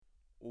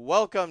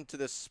Welcome to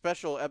this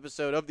special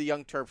episode of the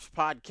Young Terps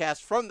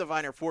podcast from the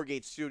Viner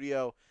Four-Gate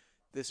studio.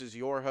 This is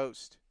your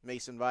host,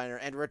 Mason Viner,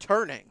 and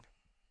returning.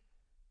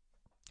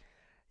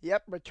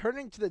 Yep,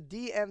 returning to the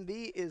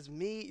DMV is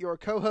me, your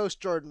co-host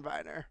Jordan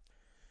Viner.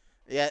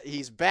 Yeah,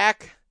 he's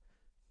back.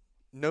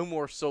 No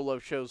more solo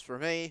shows for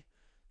me.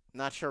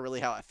 Not sure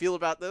really how I feel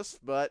about this,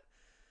 but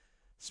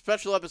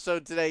special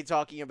episode today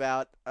talking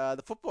about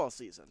the football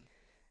season.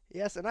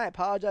 Yes, and I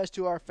apologize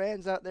to our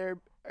fans out there.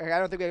 I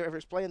don't think I ever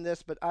explained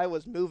this, but I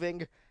was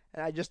moving,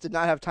 and I just did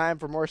not have time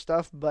for more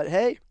stuff. But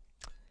hey,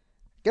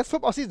 guess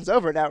football season's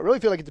over now. It really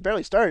feel like it's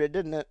barely started,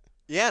 didn't it?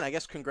 Yeah, and I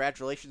guess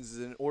congratulations is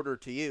in order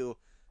to you.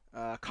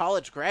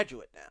 College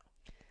graduate now.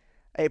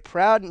 A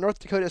proud North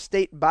Dakota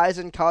State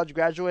Bison college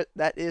graduate,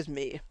 that is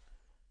me.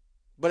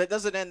 But it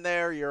doesn't end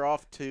there. You're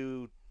off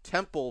to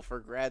Temple for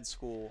grad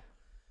school.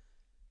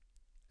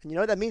 And you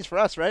know what that means for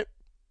us, right?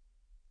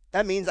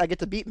 That means I get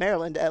to beat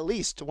Maryland at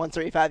least once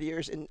every 5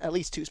 years in at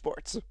least two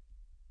sports.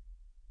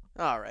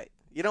 All right.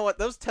 You know what?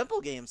 Those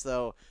Temple games,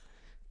 though,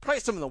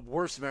 probably some of the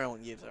worst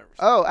Maryland games I've ever seen.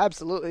 Oh,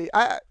 absolutely.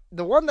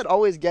 The one that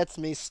always gets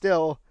me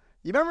still.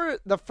 You remember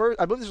the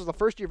first? I believe this was the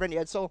first year of Randy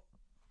Edsall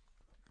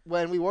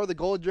when we wore the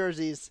gold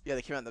jerseys. Yeah,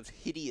 they came out in those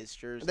hideous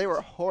jerseys. They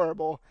were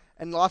horrible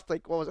and lost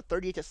like what was it,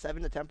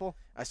 38-7 to Temple.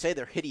 I say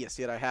they're hideous,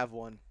 yet I have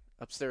one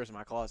upstairs in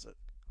my closet.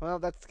 Well,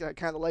 that's kind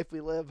of the life we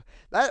live.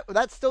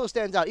 That still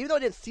stands out, even though I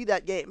didn't see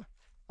that game.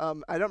 I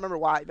don't remember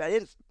why, but I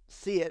didn't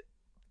see it,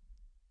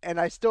 and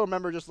I still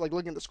remember just like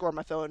looking at the score on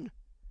my phone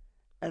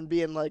and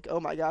being like, "Oh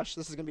my gosh,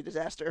 this is gonna be a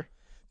disaster."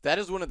 That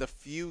is one of the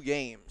few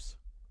games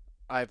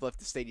I've left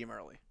the stadium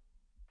early.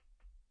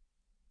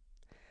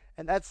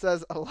 And that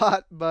says a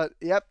lot. But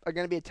yep, I'm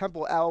gonna be a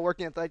Temple owl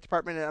working at the athletic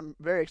department, and I'm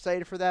very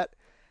excited for that.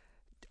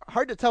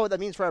 Hard to tell what that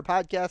means for our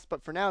podcast,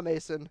 but for now,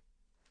 Mason,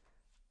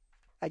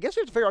 I guess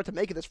we have to figure out what to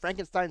make of this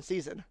Frankenstein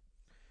season.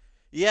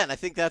 Yeah, and I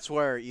think that's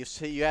where you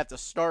see you have to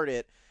start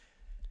it.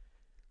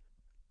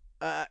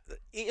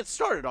 It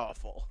started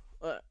awful,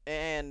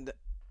 and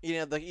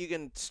you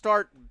can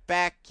start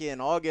back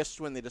in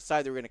August when they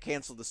decided they were going to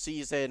cancel the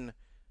season,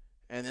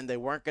 and then they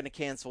weren't going to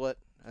cancel it,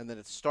 and then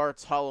it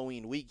starts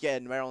Halloween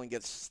weekend. Maryland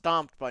gets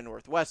stomped by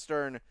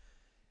Northwestern,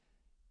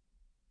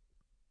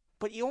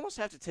 but you almost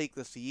have to take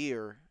this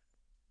year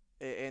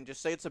and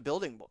just say it's a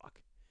building block.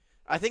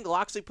 I think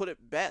Loxley put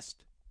it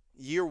best: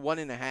 year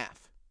 1.5.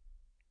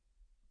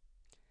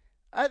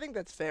 I think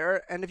that's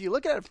fair, and if you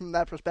look at it from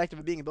that perspective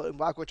of being a building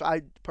block, which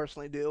I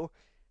personally do,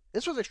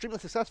 this was extremely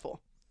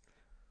successful.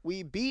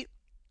 We beat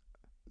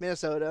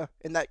Minnesota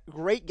in that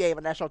great game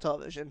on national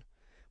television.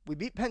 We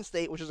beat Penn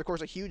State, which is of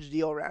course a huge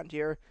deal around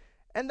here,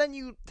 and then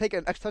you take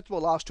an acceptable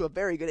loss to a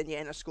very good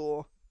Indiana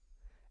school,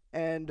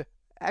 and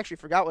I actually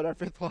forgot what our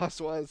fifth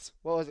loss was.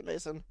 What was it,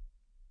 Mason?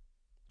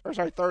 Or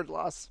sorry, third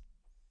loss.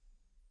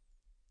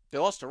 They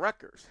lost to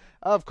Rutgers.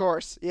 Of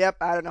course. Yep,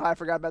 I don't know how I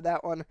forgot about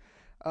that one.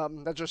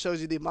 That just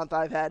shows you the month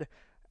I've had.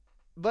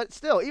 But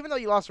still, even though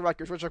you lost to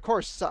Rutgers, which of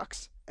course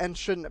sucks and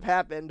shouldn't have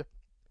happened,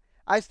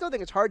 I still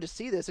think it's hard to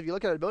see this if you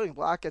look at a building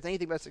block as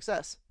anything but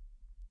success.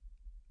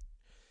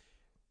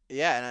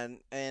 Yeah,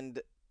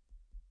 and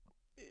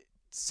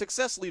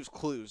success leaves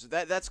clues.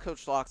 That's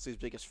Coach Loxley's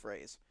biggest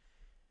phrase.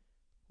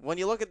 When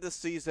you look at this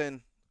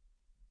season,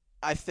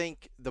 I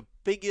think the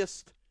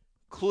biggest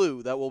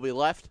clue that will be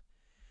left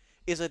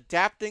is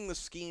adapting the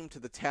scheme to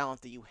the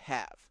talent that you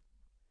have.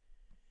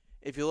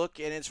 If you look,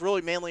 and it's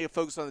really mainly a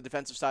focus on the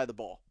defensive side of the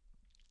ball.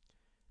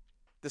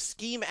 The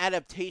scheme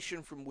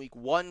adaptation from week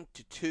 1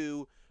 to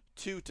 2,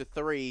 2 to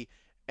 3,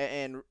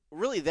 and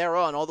really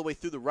thereon all the way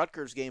through the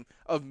Rutgers game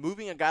of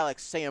moving a guy like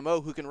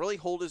Samo who can really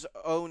hold his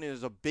own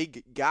as a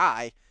big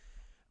guy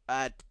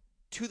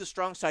to the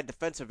strong side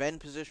defensive end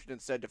position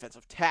instead of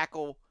defensive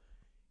tackle,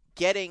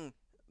 getting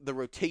the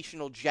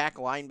rotational jack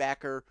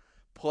linebacker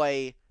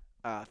play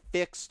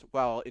fixed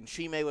while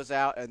Nshime was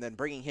out, and then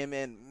bringing him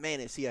in.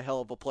 Man, is he a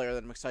hell of a player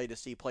that I'm excited to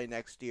see play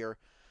next year.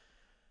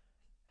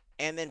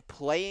 And then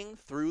playing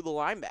through the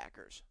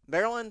linebackers.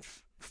 Maryland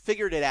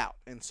figured it out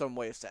in some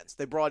way of sense.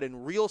 They brought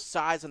in real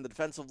size on the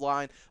defensive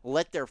line,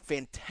 let their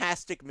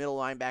fantastic middle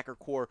linebacker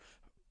core,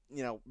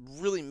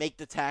 really make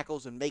the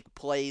tackles and make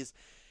plays.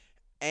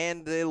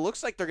 And it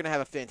looks like they're going to have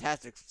a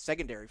fantastic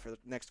secondary for the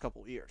next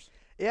couple of years.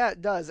 Yeah,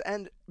 it does.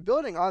 And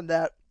building on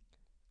that,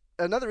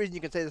 another reason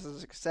you can say this is a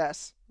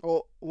success,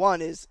 well,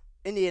 one is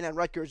Indiana and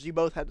Rutgers, you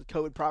both had the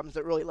COVID problems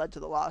that really led to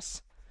the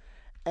loss.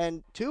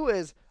 And two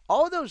is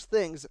all of those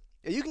things,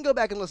 you can go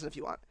back and listen if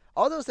you want.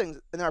 All those things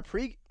in our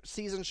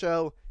preseason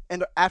show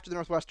and after the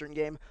Northwestern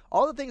game,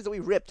 all the things that we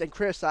ripped and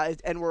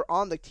criticized and were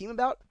on the team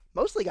about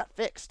mostly got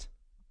fixed.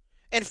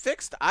 And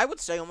fixed, I would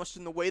say, almost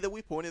in the way that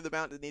we pointed them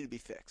out that needed to be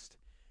fixed.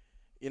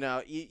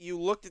 You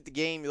looked at the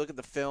game, you look at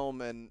the film,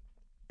 and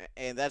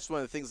that's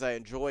one of the things I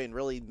enjoy and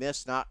really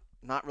miss not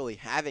really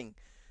having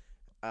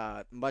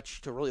much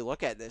to really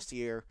look at this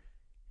year.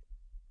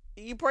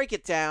 You break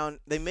it down,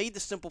 they made the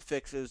simple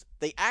fixes,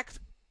 they act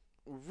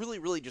really,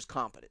 really just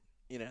competent.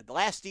 The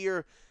last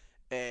year,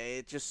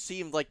 it just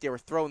seemed like they were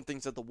throwing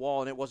things at the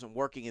wall and it wasn't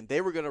working, and they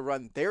were going to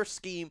run their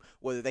scheme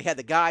whether they had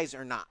the guys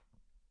or not.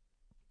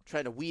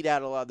 trying to weed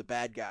out a lot of the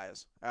bad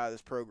guys out of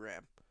this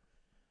program.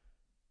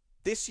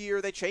 This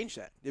year, they changed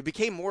that. It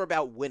became more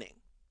about winning.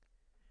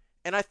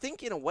 And I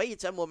think, in a way,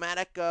 it's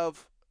emblematic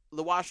of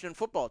the Washington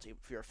football team,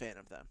 if you're a fan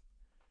of them.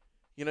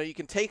 You know, you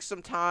can take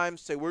some time,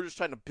 say, we're just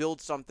trying to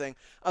build something.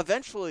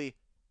 Eventually,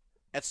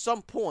 at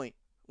some point,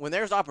 when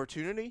there's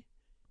opportunity,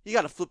 you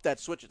got to flip that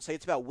switch and say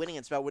it's about winning.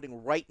 It's about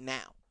winning right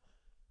now.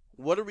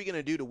 What are we going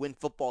to do to win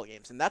football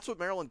games? And that's what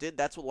Maryland did.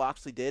 That's what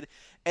Locksley did.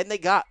 And they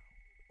got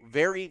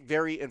very,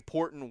 very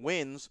important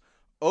wins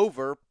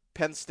over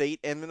Penn State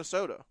and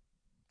Minnesota.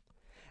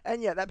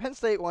 And yeah, that Penn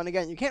State one,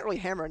 again, you can't really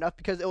hammer enough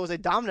because it was a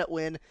dominant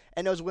win,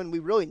 and it was a win we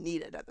really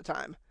needed at the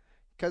time.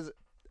 Because,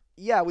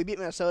 yeah, we beat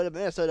Minnesota.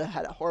 Minnesota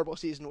had a horrible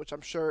season, which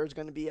I'm sure is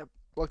going to be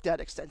looked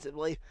at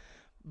extensively.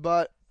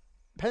 But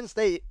Penn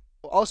State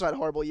also had a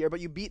horrible year,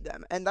 but you beat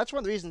them. And that's one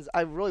of the reasons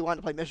I really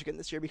wanted to play Michigan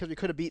this year, because we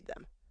could have beat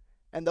them.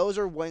 And those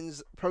are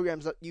wins,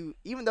 programs that you,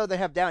 even though they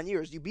have down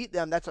years, you beat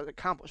them, that's an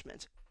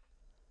accomplishment.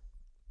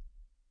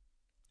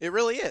 It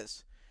really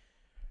is.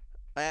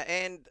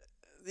 And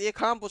the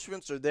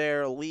accomplishments are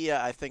there.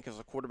 Leah, I think, is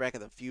a quarterback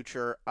of the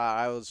future.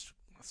 I was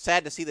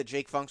sad to see that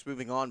Jake Funk's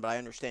moving on, but I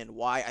understand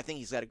why. I think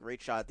he's got a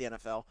great shot at the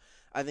NFL.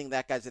 I think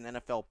that guy's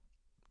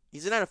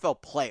he's an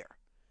NFL player.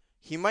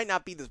 He might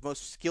not be the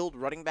most skilled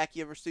running back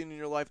you ever seen in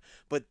your life,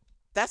 but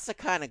that's the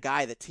kind of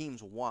guy that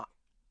teams want.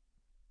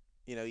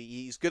 You know,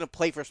 he's going to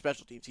play for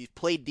special teams. He's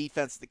played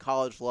defense at the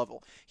college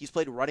level. He's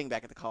played running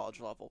back at the college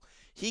level.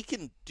 He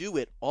can do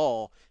it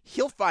all.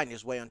 He'll find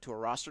his way onto a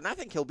roster, and I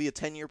think he'll be a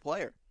 10-year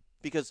player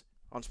because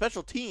on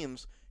special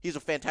teams, he's a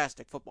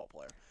fantastic football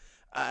player.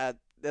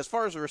 As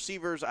far as the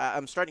receivers,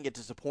 I'm starting to get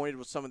disappointed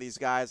with some of these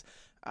guys.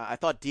 I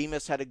thought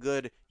Demas had a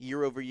good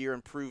year-over-year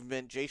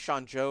improvement.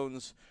 Jay-Sean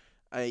Jones,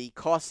 he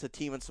cost the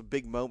team in some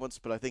big moments,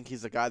 but I think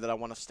he's a guy that I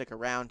want to stick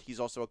around. He's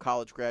also a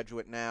college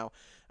graduate now.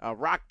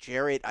 Rock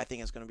Jarrett, I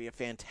think, is going to be a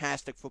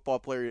fantastic football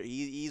player.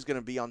 He's going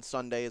to be on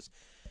Sundays.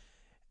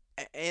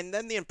 And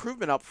then the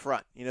improvement up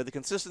front. You know, the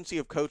consistency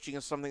of coaching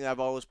is something that I've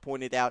always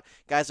pointed out.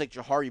 Guys like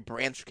Jahari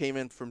Branch came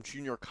in from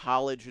junior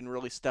college and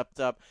really stepped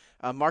up.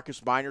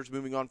 Marcus Minor's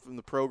moving on from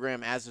the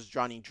program, as is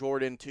Johnny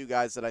Jordan, two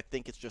guys that I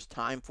think it's just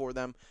time for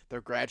them. They're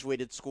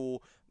graduated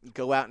school.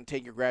 Go out and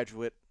take your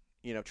graduate,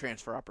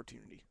 transfer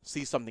opportunity.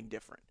 See something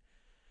different.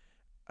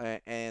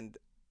 And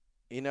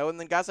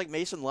then guys like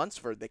Mason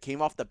Lunsford that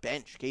came off the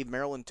bench, gave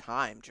Maryland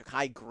time.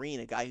 Ja'Kai Green,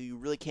 a guy who you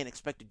really can't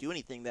expect to do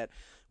anything, that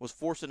was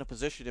forced in a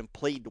position and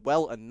played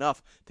well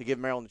enough to give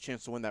Maryland a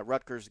chance to win that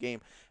Rutgers game.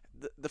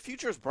 The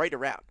future is bright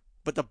around,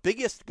 but the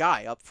biggest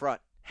guy up front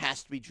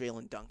has to be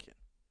Jalen Duncan.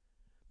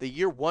 The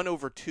year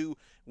 1-2,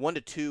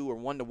 1-2, or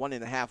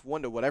 1-1.5,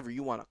 1 to whatever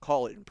you want to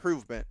call it,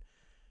 improvement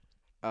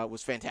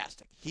was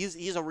fantastic.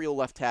 He's a real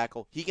left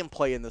tackle. He can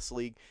play in this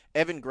league.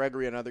 Evan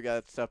Gregory, another guy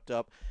that stepped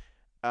up.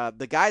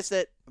 The guys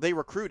that they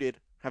recruited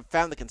have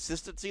found the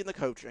consistency in the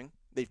coaching.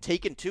 They've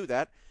taken to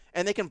that,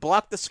 and they can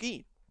block the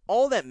scheme.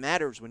 All that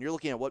matters when you're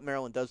looking at what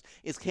Maryland does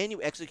is, can you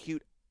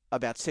execute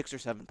about 6 or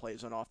 7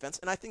 plays on offense?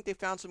 And I think they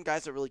found some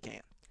guys that really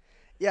can.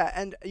 Yeah,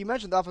 and you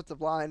mentioned the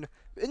offensive line.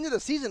 Into the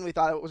season, we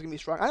thought it was going to be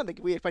strong. I don't think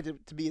we expected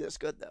it to be this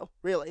good, though.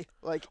 Really,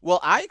 Well,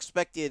 I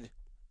expected.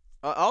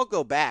 I'll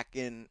go back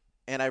and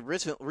I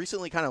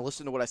recently kind of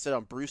listened to what I said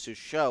on Bruce's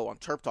show on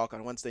Terp Talk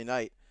on Wednesday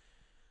night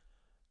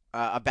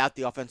about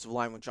the offensive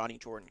line when Johnny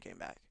Jordan came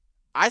back.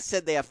 I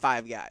said they have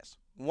 5 guys.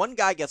 One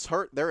guy gets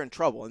hurt, they're in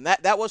trouble, and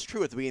that was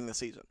true at the beginning of the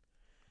season.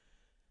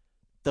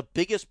 The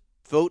biggest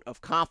vote of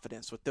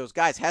confidence with those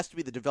guys has to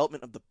be the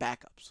development of the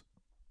backups.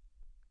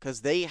 Because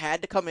they had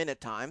to come in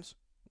at times,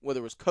 whether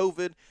it was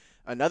COVID,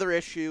 another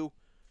issue,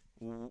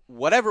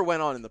 whatever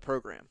went on in the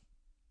program.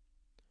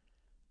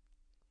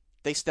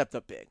 They stepped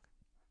up big.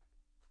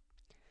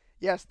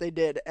 Yes, they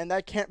did, and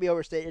that can't be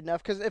overstated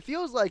enough, because it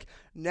feels like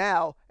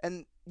now,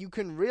 and you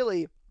can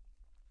really,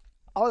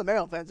 all the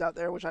Maryland fans out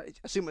there, which I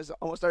assume is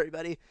almost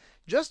everybody,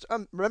 just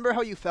remember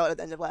how you felt at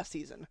the end of last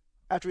season,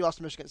 after we lost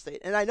to Michigan State.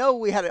 And I know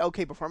we had an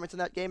okay performance in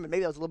that game, and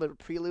maybe that was a little bit of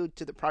a prelude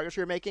to the progress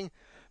we were making.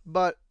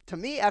 But to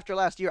me, after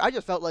last year, I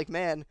just felt like,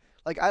 man,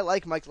 I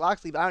like Mike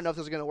Locksley, but I don't know if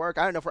this is going to work.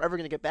 I don't know if we're ever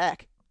going to get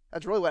back.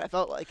 That's really what I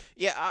felt like.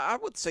 Yeah, I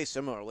would say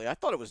similarly. I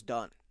thought it was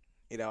done.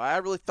 I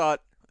really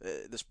thought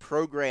this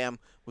program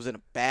was in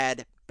a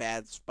bad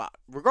spot.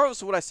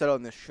 Regardless of what I said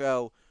on this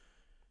show,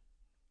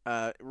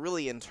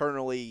 really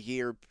internally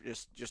here,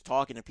 just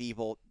talking to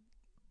people,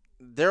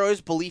 there is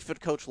belief in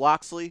Coach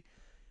Locksley,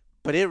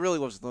 but it really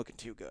wasn't looking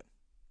too good.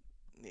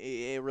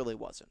 It really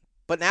wasn't.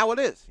 But now it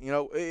is.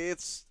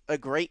 It's a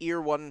great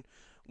year, 1-2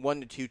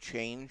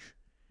 change.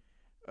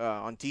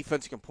 On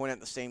defense, you can point out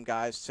the same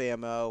guys,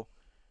 Samo,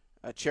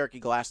 Cherokee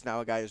Glass, now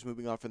a guy who's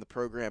moving on from the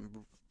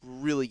program,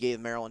 really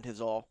gave Maryland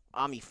his all.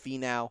 Ami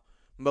Finau,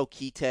 Mo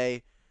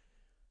Kite,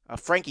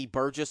 Frankie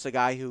Burgess, a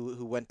guy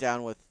who went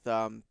down with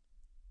some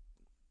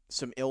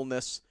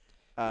illness,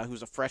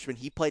 who's a freshman.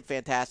 He played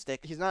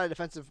fantastic. He's not a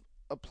defensive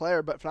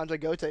player, but Franjo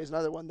Gote is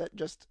another one that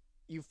just,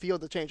 you feel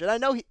the change. And I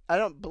know I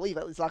don't believe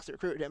at least Locksley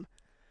recruited him.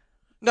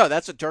 No,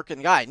 that's a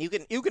Durkin guy, and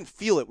you can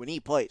feel it when he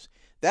plays.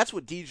 That's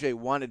what DJ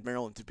wanted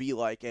Maryland to be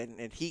like,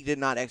 and he did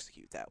not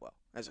execute that well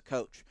as a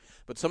coach.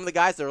 But some of the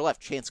guys that are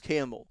left, Chance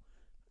Campbell,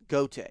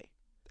 Gote,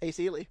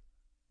 AC Lee.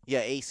 yeah,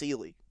 A.C.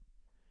 Lee,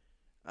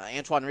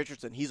 Antoine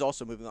Richardson, he's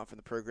also moving on from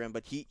the program,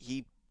 but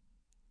he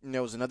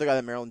was another guy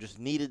that Maryland just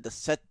needed to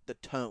set the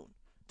tone,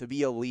 to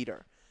be a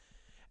leader.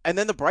 And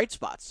then the bright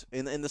spots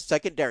in the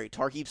secondary,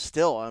 Tarheeb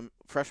Still,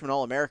 freshman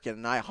All-American,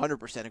 and I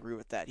 100% agree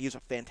with that. He's a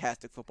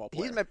fantastic football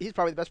player. He's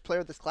probably the best player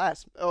of this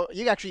class. Oh,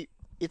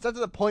 it's up to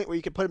the point where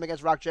you could put him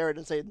against Rock Jarrett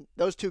and say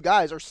those two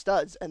guys are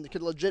studs and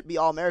could legit be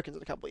All-Americans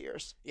in a couple of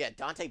years. Yeah,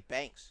 Dante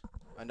Banks,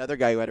 another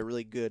guy who had a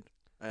really good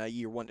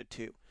year 1 to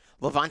 2.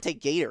 Levante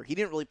Gator, he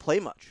didn't really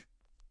play much.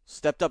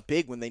 Stepped up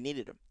big when they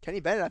needed him. Kenny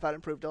Bennett, I thought,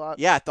 improved a lot.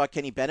 Yeah, I thought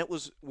Kenny Bennett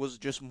was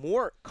just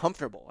more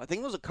comfortable. I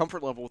think it was a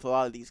comfort level with a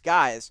lot of these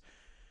guys.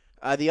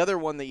 The other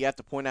one that you have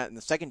to point out in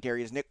the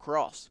secondary is Nick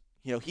Cross.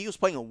 He was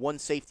playing a one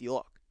safety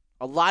look.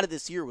 A lot of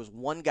this year was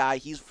one guy.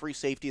 He's free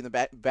safety in the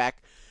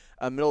back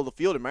middle of the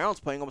field, and Maryland's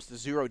playing almost a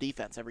zero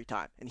defense every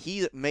time. And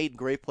he made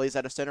great plays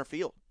out of center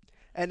field.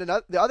 And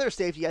the other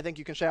safety I think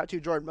you can shout out to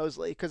Jordan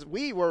Mosley, because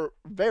we were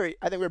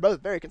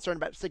both very concerned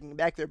about sticking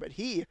back there, but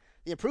the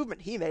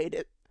improvement he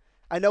made,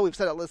 I know we've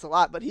said this a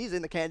lot, but he's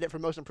in the candidate for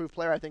most improved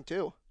player, I think,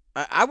 too.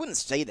 I wouldn't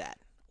say that.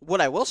 What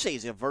I will say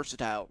is he's a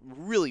versatile,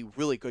 really,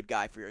 really good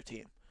guy for your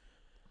team.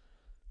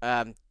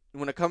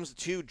 When it comes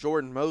to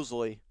Jordan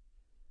Mosley,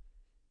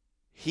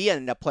 he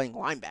ended up playing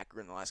linebacker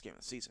in the last game of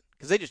the season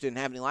because they just didn't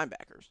have any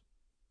linebackers.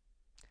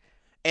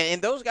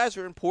 And those guys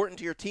are important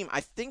to your team.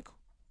 I think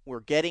we're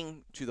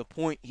getting to the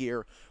point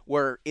here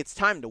where it's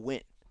time to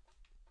win.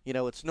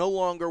 It's no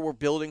longer we're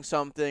building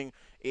something.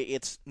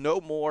 It's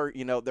no more,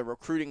 they're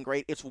recruiting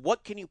great. It's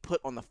what can you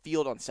put on the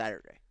field on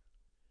Saturday.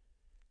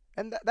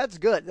 And that's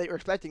good that you're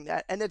expecting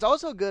that. And it's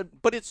also good.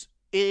 But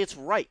it's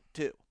right,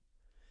 too.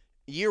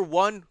 Year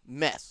 1,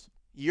 mess.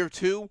 Year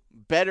 2,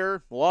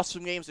 better. Lost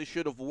some games they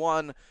should have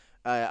won.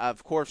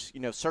 Of course,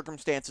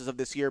 circumstances of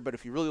this year, but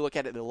if you really look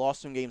at it, they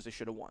lost some games they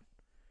should have won.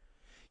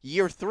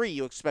 Year 3,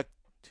 you expect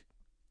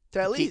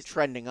to at least keep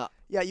trending up.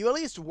 Yeah, you at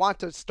least want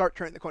to start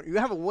turning the corner. You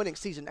have a winning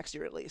season next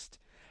year at least.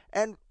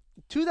 And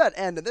to that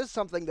end, and this is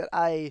something that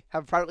I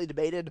have privately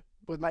debated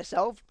with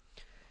myself,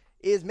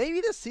 is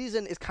maybe this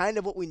season is kind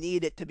of what we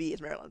need it to be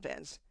as Maryland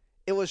fans.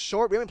 It was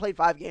short. We only played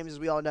 5 games, as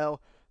we all know,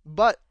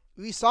 but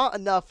we saw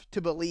enough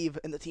to believe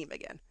in the team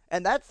again.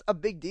 And that's a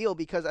big deal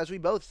because, as we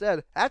both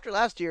said, after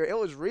last year, it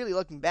was really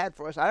looking bad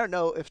for us. I don't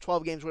know if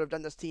 12 games would have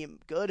done this team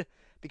good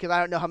because I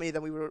don't know how many of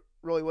them we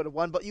really would have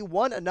won. But you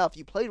won enough.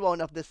 You played well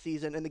enough this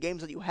season in the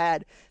games that you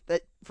had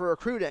that for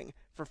recruiting,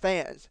 for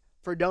fans,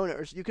 for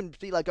donors, you can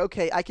be like,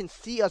 okay, I can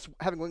see us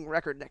having a winning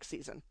record next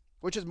season,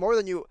 which is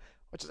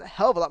a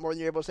hell of a lot more than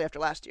you're able to say after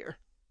last year.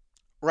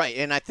 Right,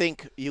 and I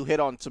think you hit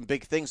on some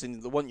big things,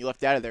 and the one you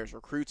left out of there is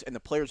recruits and the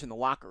players in the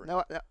locker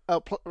room.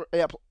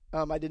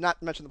 I did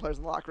not mention the players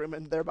in the locker room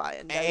and their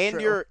buy-in. And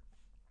your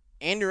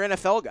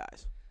NFL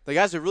guys, the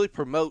guys that really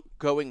promote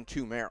going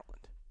to Maryland,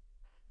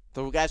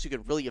 the guys who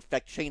can really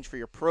affect change for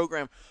your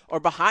program, are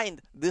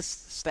behind this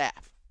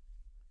staff.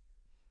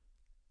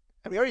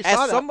 And we already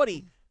saw that.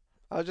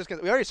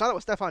 We already saw that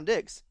with Stephon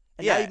Diggs,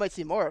 and now you might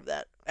see more of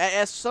that.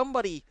 As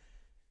somebody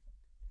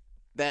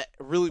that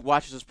really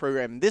watches this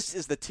program, this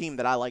is the team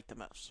that I like the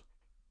most.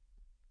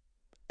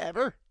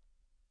 Ever?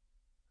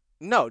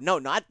 No,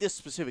 not this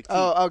specific team.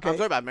 Oh, okay. I'm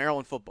talking about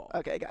Maryland football.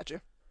 Okay, got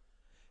you.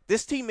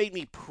 This team made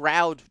me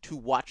proud to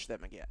watch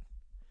them again.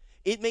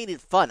 It made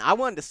it fun. I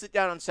wanted to sit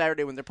down on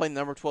Saturday when they're playing the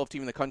number 12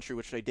 team in the country,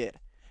 which they did,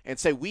 and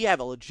say, we have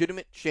a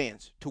legitimate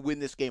chance to win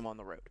this game on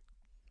the road.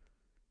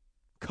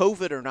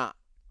 COVID or not.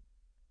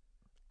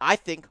 I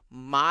think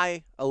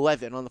my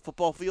 11 on the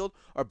football field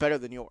are better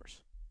than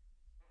yours.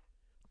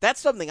 That's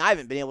something I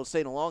haven't been able to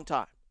say in a long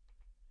time.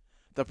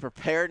 The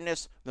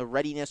preparedness, the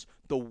readiness,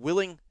 the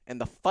willing, and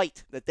the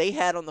fight that they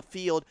had on the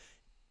field,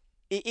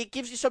 it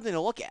gives you something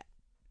to look at.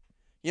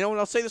 And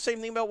I'll say the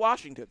same thing about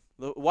Washington,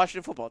 the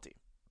Washington football team.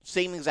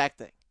 Same exact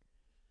thing.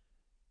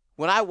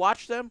 When I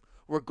watch them,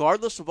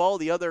 regardless of all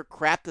the other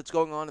crap that's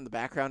going on in the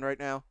background right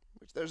now,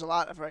 which there's a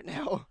lot of right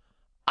now,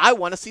 I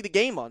want to see the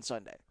game on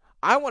Sunday.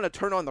 I want to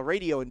turn on the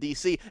radio in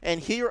D.C. and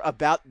hear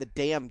about the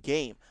damn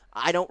game.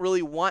 I don't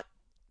really want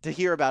to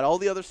hear about all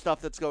the other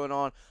stuff that's going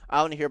on.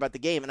 I want to hear about the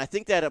game, and I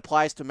think that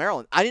applies to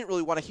Maryland. I didn't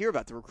really want to hear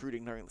about the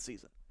recruiting during the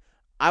season.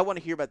 I want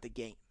to hear about the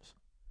games.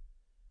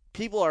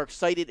 People are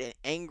excited and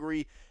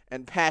angry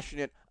and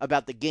passionate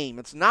about the game.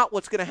 It's not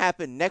what's going to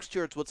happen next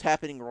year. It's what's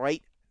happening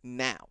right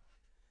now.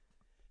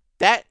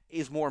 That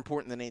is more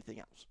important than anything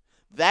else.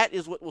 That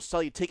is what will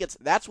sell you tickets.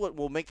 That's what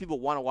will make people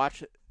want to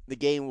watch the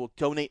game, will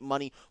donate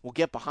money, will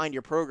get behind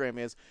your program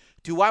is.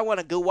 Do I want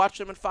to go watch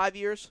them in 5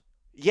 years?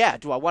 Yeah.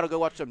 Do I want to go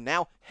watch them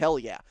now? Hell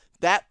yeah.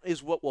 That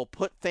is what will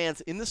put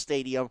fans in the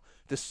stadium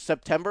this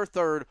September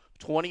 3rd,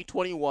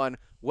 2021,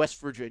 West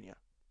Virginia.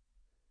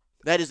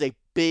 That is a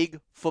big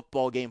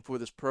football game for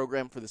this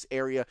program, for this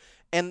area.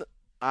 And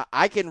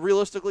I can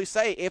realistically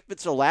say, if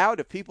it's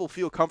allowed, if people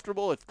feel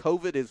comfortable, if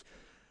COVID is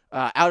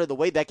out of the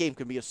way, that game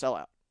can be a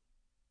sellout.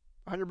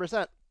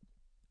 100%.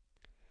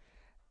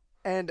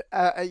 And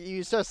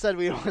you just said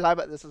we don't talk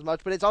about this as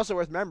much, but it's also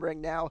worth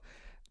remembering now.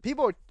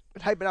 People are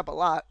hyping up a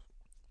lot.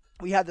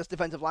 We have this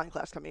defensive line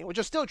class coming in, which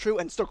is still true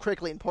and still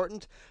critically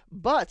important.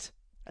 But,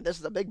 and this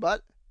is a big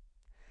but,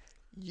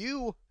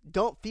 you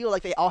don't feel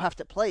like they all have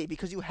to play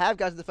because you have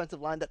guys in the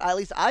defensive line that at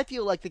least I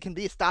feel like they can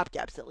be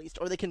stopgaps at least,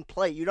 or they can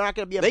play. You're not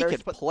going to be They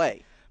embarrassed. can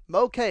play.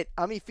 Mo Kate,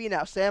 Ami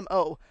Finau, Sam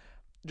O,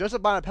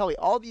 Joseph Bonapelli,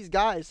 all these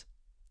guys,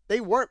 they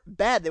weren't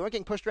bad. They weren't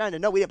getting pushed around.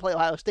 And no, we didn't play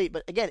Ohio State,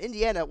 but again,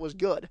 Indiana was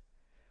good.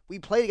 We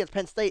played against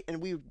Penn State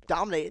and we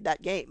dominated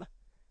that game.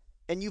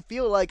 And you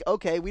feel like,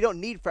 okay, we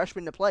don't need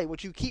freshmen to play,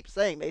 which you keep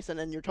saying, Mason,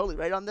 and you're totally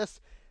right on this.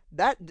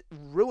 That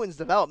ruins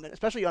development,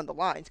 especially on the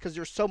lines, because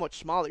you're so much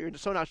smaller. You're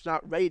so much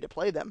not ready to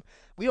play them.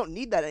 We don't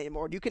need that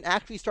anymore. You can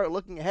actually start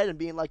looking ahead and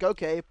being like,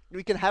 okay,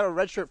 we can have a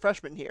redshirt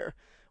freshman here.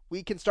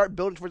 We can start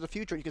building towards the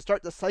future. You can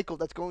start the cycle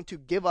that's going to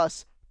give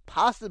us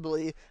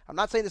possibly, I'm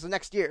not saying this is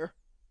next year.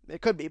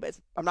 It could be, but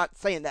I'm not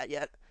saying that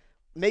yet.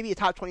 Maybe a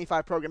top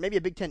 25 program, maybe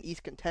a Big Ten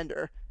East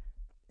contender.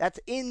 That's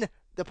in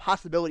the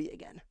possibility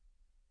again.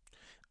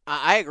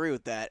 I agree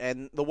with that.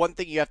 And the one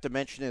thing you have to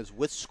mention is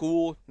with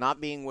school not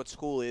being what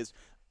school is,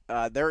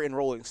 they're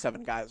enrolling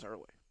 7 guys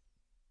early.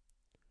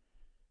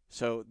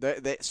 So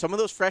some of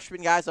those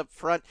freshman guys up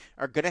front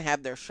are going to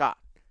have their shot.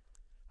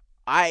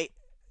 I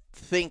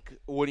think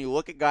when you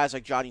look at guys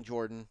like Johnny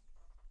Jordan,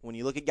 when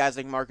you look at guys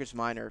like Marcus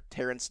Minor,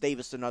 Terrence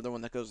Davis, another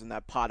one that goes in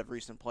that pot of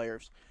recent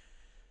players,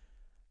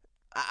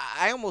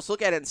 I almost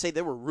look at it and say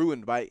they were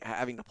ruined by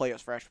having to play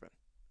as freshmen.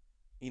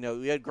 You know,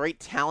 we had great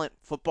talent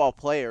football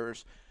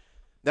players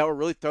that were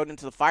really thrown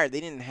into the fire. They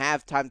didn't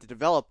have time to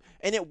develop.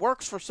 And it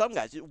works for some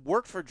guys. It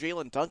worked for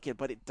Jalen Duncan,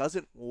 but it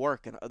doesn't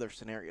work in other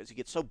scenarios. You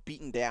get so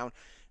beaten down.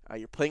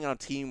 You're playing on a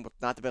team with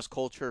not the best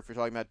culture if you're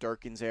talking about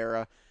Durkin's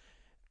era.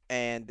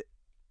 And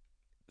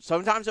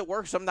sometimes it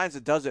works, sometimes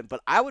it doesn't.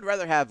 But I would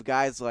rather have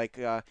guys like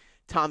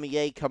Tommy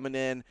A coming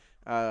in,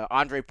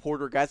 Andre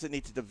Porter, guys that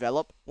need to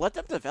develop. Let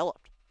them develop.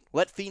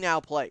 Let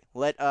Finau play.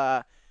 Let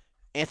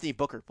Anthony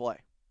Booker play.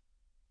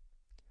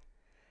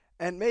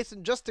 And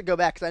Mason, just to go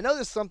back, because I know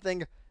this is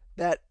something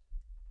that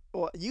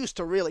used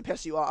to really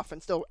piss you off,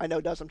 and still I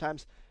know does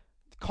sometimes.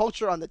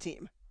 Culture on the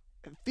team.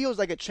 It feels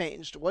like it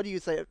changed. What do you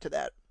say to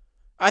that?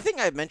 I think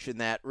I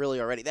mentioned that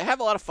really already. They have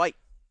a lot of fight.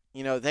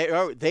 You know,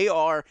 they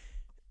are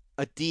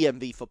a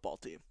DMV football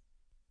team.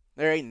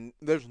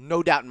 There's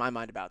no doubt in my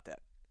mind about that.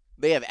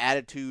 They have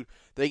attitude.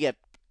 They get,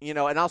 and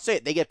I'll say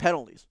it, they get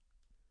penalties.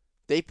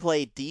 They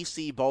play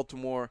DC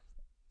Baltimore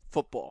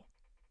football.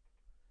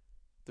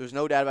 There's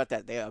no doubt about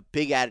that. They have a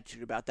big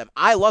attitude about them.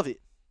 I love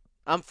it.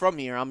 I'm from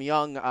here. I'm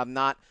young. I'm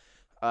not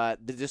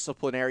the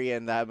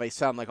disciplinarian that I may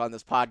sound like on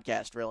this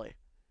podcast, really.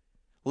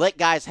 Let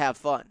guys have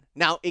fun.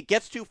 Now, it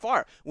gets too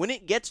far. When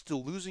it gets to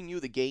losing you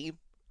the game,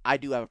 I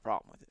do have a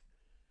problem with it.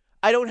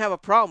 I don't have a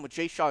problem with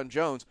Jay Sean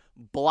Jones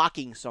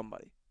blocking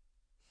somebody.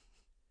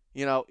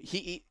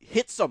 He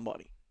hit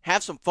somebody.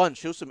 Have some fun.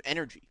 Show some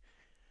energy.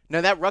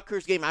 Now, that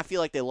Rutgers game, I feel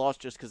like they lost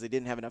just because they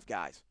didn't have enough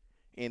guys.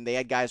 And they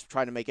had guys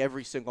trying to make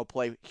every single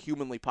play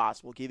humanly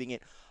possible, giving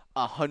it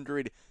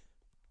 190%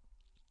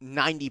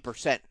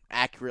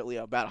 accurately,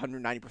 about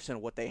 190%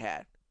 of what they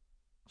had.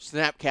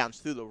 Snap counts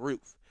through the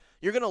roof.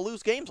 You're going to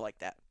lose games like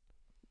that.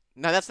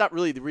 Now, that's not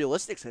really the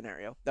realistic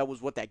scenario. That was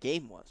what that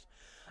game was.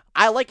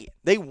 I like it.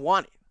 They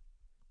want it.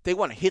 They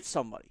want to hit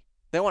somebody.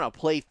 They want to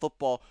play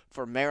football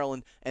for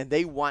Maryland, and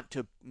they want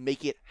to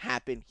make it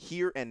happen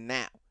here and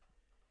now.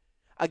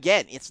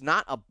 Again, it's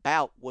not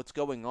about what's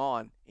going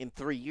on in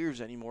 3 years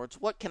anymore. It's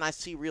what can I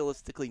see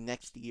realistically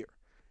next year.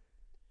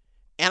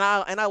 And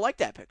I like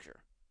that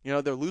picture.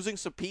 They're losing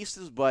some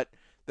pieces, but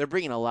they're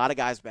bringing a lot of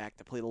guys back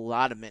to play a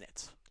lot of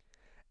minutes.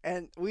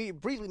 And we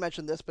briefly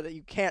mentioned this, but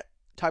you can't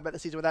talk about the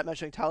season without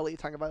mentioning Taulia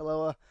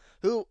Tagovailoa,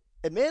 who,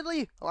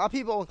 admittedly, a lot of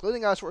people,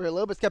 including us, were a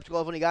little bit skeptical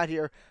of when he got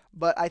here.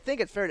 But I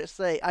think it's fair to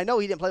say, I know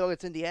he didn't play well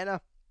against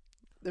Indiana.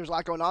 There's a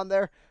lot going on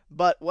there.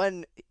 But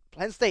when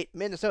Penn State,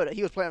 Minnesota,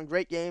 he was playing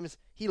great games.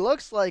 He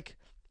looks like,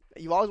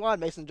 you always wanted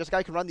Mason, just a guy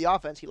who can run the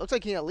offense. He looks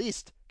like he at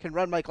least can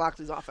run Mike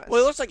Locksley's offense. Well,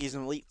 he looks like he's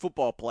an elite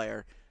football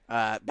player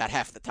about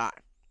half the time.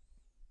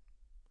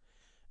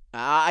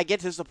 I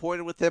get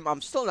disappointed with him.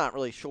 I'm still not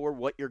really sure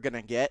what you're going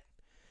to get.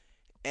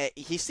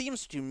 He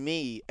seems to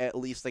me, at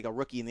least, like a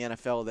rookie in the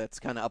NFL that's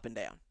kind of up and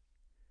down.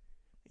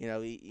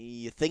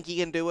 You think he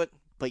can do it,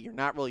 but you're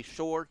not really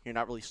sure. You're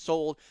not really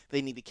sold.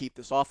 They need to keep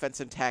this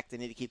offense intact. They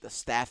need to keep the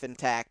staff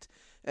intact.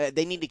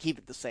 They need to keep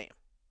it the same.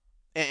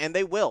 And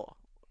they will.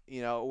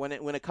 When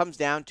it comes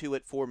down to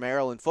it for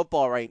Maryland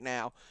football right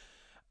now,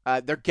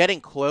 they're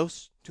getting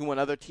close to when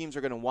other teams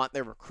are going to want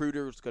their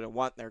recruiters, going to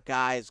want their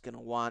guys, going to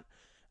want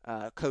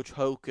Coach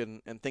Hoke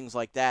and things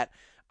like that.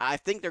 I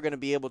think they're going to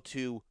be able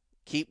to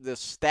keep the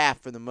staff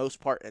for the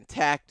most part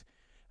intact,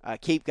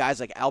 keep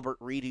guys like Albert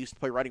Reed, who used to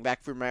play running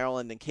back for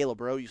Maryland, and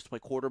Caleb Rowe, used to play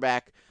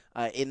quarterback,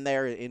 in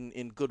there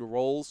in good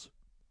roles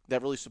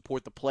that really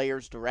support the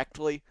players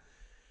directly.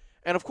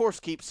 And, of course,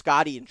 keep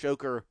Scotty and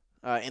Joker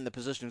in the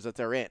positions that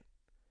they're in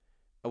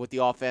with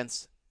the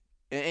offense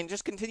and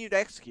just continue to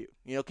execute,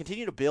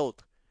 continue to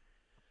build.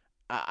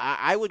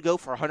 I would go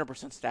for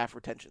 100% staff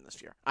retention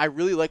this year. I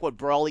really like what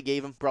Brawley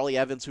gave him. Brawley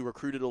Evans, who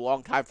recruited a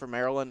long time from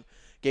Maryland,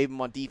 gave him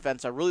on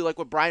defense. I really like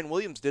what Brian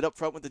Williams did up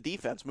front with the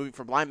defense, moving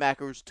from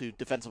linebackers to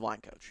defensive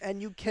line coach.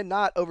 And you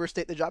cannot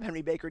overstate the job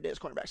Henry Baker did as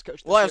cornerbacks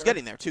coach this Well, I was year.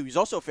 getting there, too. He's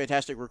also a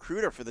fantastic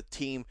recruiter for the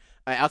team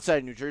outside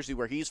of New Jersey,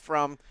 where he's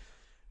from.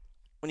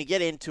 When you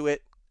get into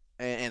it,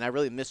 and I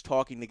really miss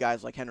talking to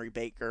guys like Henry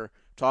Baker,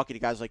 talking to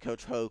guys like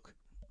Coach Hoke,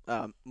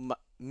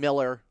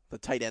 Miller, the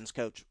tight ends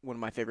coach, one of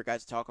my favorite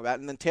guys to talk about,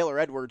 and then Taylor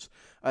Edwards,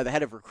 the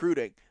head of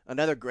recruiting,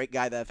 another great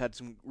guy that I've had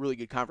some really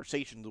good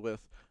conversations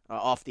with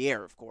off the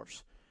air, of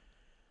course.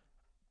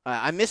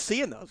 I miss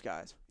seeing those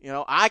guys.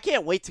 I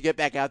can't wait to get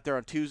back out there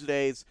on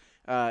Tuesdays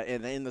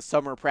and in the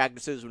summer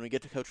practices when we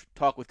get to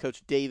talk with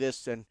Coach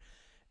Davis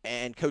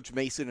and Coach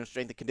Mason in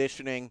strength and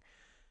conditioning.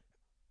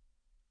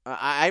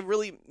 I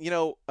really,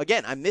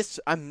 again, I miss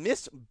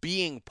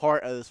being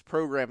part of this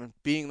program and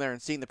being there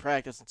and seeing the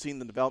practice and seeing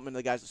the development of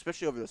the guys,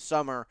 especially over the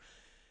summer.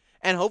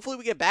 And hopefully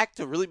we get back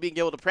to really being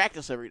able to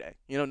practice every day,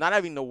 not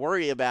having to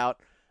worry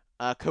about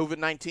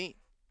COVID-19.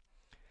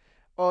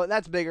 Well,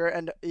 that's bigger,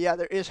 and yeah,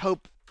 there is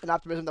hope and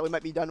optimism that we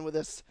might be done with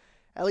this,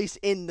 at least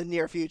in the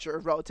near future,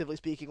 relatively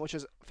speaking, which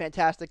is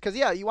fantastic. Because,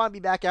 yeah, you want to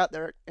be back out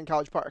there in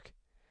College Park.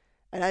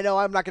 And I know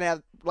I'm likely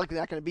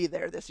not going to be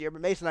there this year, but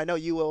Mason, I know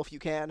you will if you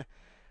can.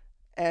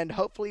 And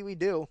hopefully we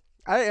do.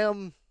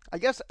 I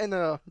guess in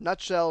a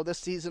nutshell, this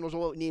season was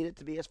what we needed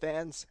to be as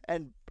fans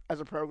and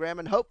as a program,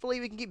 and hopefully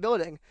we can keep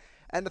building.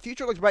 And the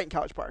future looks bright in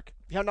College Park.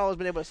 You haven't always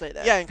been able to say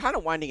that. Yeah, and kind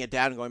of winding it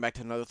down and going back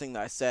to another thing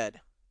that I said,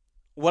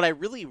 what I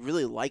really,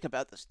 really like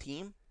about this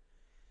team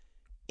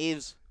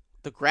is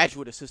the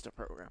graduate assistant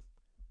program.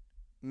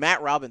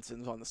 Matt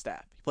Robinson's on the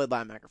staff. He played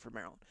linebacker for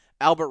Maryland.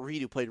 Albert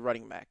Reed, who played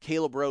running back.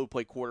 Caleb Rowe, who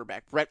played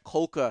quarterback. Brett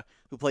Kolka,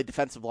 who played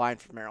defensive line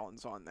for Maryland,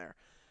 is on there.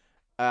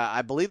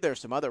 I believe there are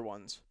some other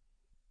ones.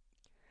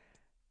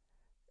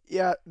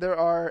 Yeah, there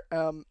are.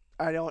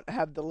 I don't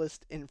have the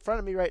list in front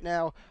of me right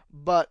now,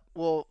 but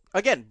we'll...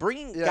 Again,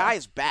 bringing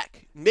guys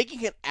back.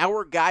 Making it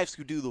our guys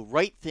who do the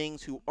right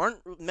things, who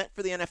aren't meant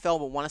for the NFL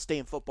but want to stay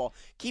in football.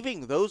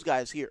 Keeping those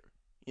guys here.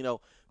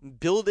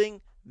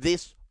 Building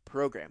this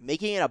program.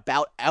 Making it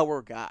about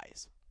our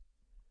guys.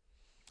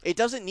 It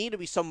doesn't need to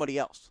be somebody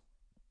else.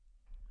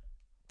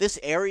 This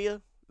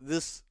area,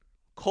 this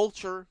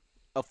culture...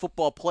 a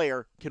football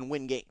player can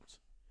win games.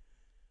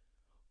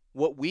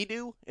 What we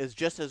do is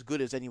just as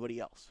good as anybody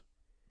else.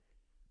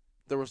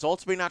 The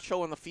results may not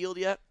show on the field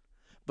yet,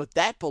 but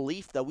that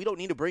belief that we don't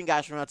need to bring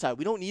guys from outside,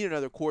 we don't need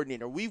another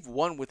coordinator, we've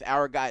won with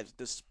our guys,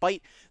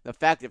 despite the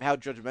fact of how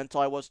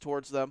judgmental I was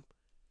towards them.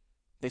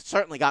 They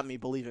certainly got me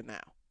believing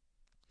now.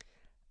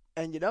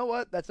 And you know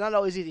what? That's not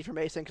always easy for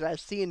Mason,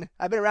 because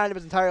I've been around him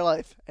his entire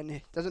life, and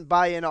he doesn't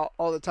buy in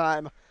all the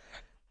time.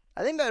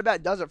 I think that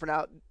about does it for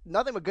now.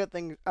 Nothing but good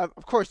things.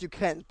 Of course, you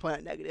can point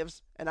out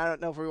negatives, and I don't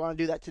know if we want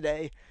to do that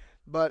today.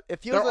 But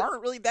if there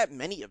aren't really that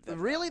many of them.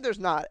 Really, there's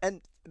not.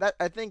 And that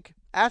I think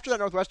after that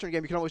Northwestern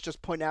game, you can always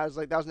just point out as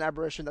like that was an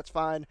aberration. That's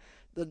fine.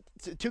 The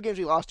two games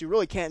we lost, you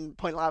really can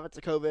point a lot of it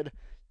to COVID.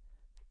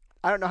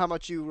 I don't know how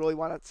much you really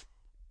want to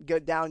go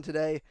down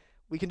today.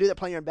 We can do that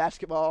playing in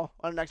basketball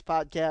on the next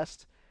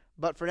podcast.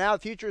 But for now,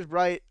 the future is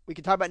bright. We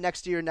can talk about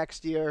next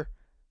year.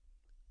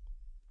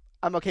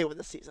 I'm okay with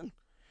this season.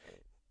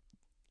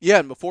 Yeah,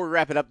 and before we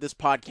wrap it up, this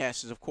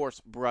podcast is, of course,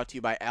 brought to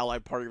you by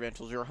Allied Party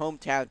Rentals, your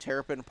hometown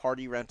Terrapin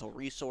party rental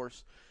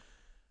resource.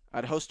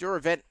 To host your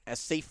event as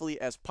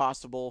safely as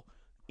possible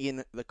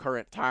in the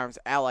current times,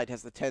 Allied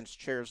has the tents,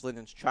 chairs,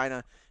 linens,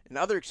 china, and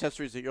other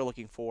accessories that you're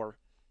looking for,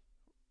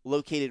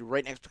 located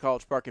right next to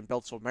College Park in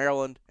Beltsville,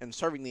 Maryland, and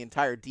serving the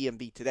entire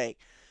DMV today.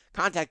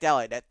 Contact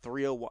Allied at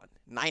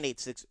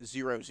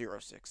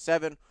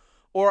 301-986-0067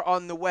 or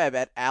on the web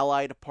at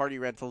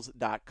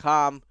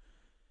alliedpartyrentals.com.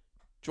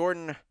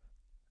 Jordan,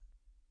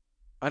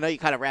 I know you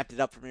kind of wrapped it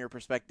up from your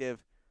perspective.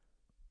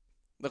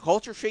 The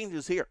culture change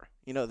is here.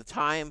 The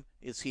time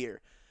is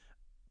here.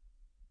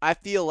 I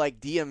feel like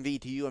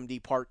DMV to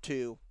UMD Part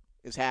 2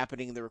 is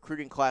happening. The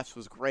recruiting class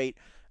was great.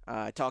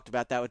 I talked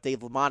about that with Dave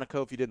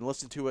LaMonaco. If you didn't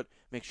listen to it,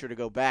 make sure to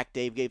go back.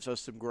 Dave gave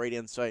us some great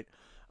insight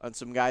on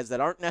some guys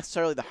that aren't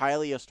necessarily the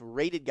highest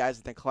rated guys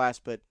in the class,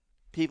 but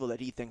people that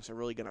he thinks are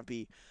really going to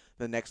be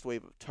the next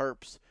wave of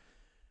Terps.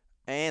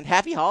 And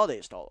happy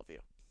holidays to all of you.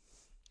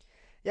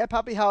 Yeah,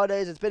 happy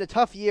holidays. It's been a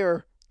tough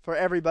year for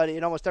everybody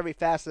in almost every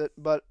facet,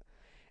 but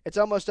it's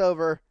almost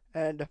over,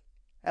 and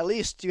at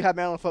least you have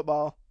Maryland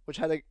football, which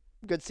had a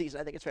good season,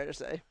 I think it's fair to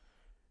say.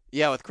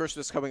 Yeah, with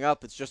Christmas coming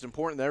up, it's just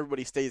important that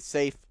everybody stays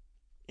safe,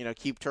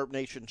 keep Terp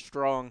Nation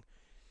strong,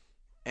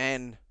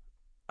 and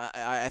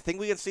I think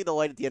we can see the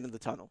light at the end of the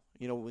tunnel.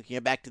 We can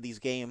get back to these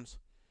games,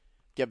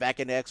 get back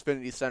into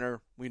Xfinity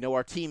Center. We know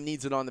our team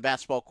needs it on the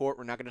basketball court.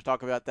 We're not going to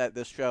talk about that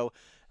this show.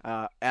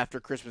 After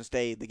Christmas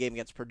Day, the game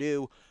against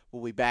Purdue,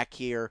 we'll be back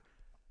here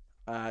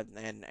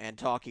and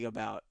talking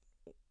about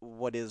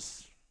what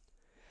is...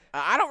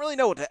 I don't really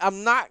know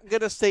I'm not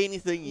going to say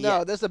anything yet.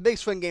 No, this is a big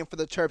swing game for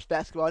the Terps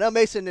basketball. I know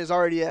Mason is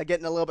already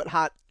getting a little bit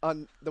hot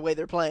on the way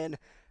they're playing.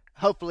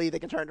 Hopefully they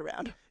can turn it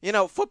around.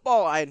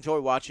 Football I enjoy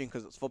watching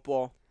because it's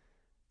football.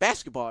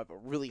 basketball I have a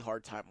really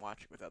hard time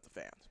watching without the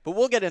fans. But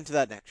we'll get into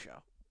that next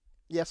show.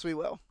 Yes, we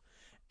will.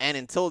 And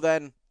until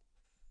then,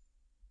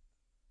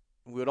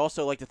 we would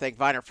also like to thank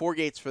Viner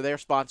Forgates for their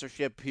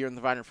sponsorship here in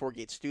the Viner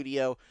Forgate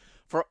studio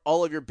for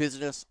all of your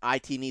business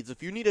IT needs.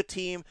 If you need a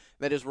team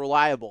that is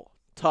reliable,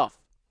 tough,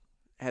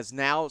 has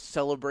now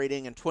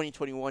celebrating in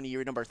 2021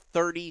 year number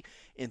 30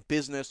 in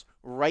business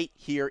right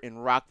here in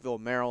Rockville,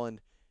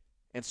 Maryland,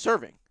 and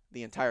serving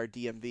the entire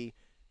DMV,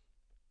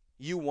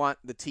 you want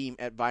the team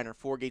at Viner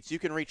Forgates. You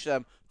can reach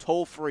them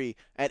toll-free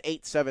at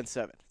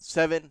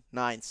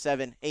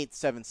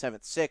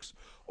 877-797-8776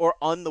 or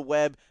on the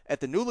web at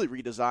the newly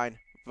redesigned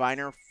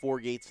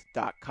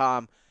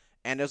VinerForgates.com.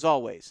 And as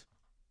always,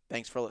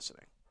 thanks for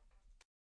listening.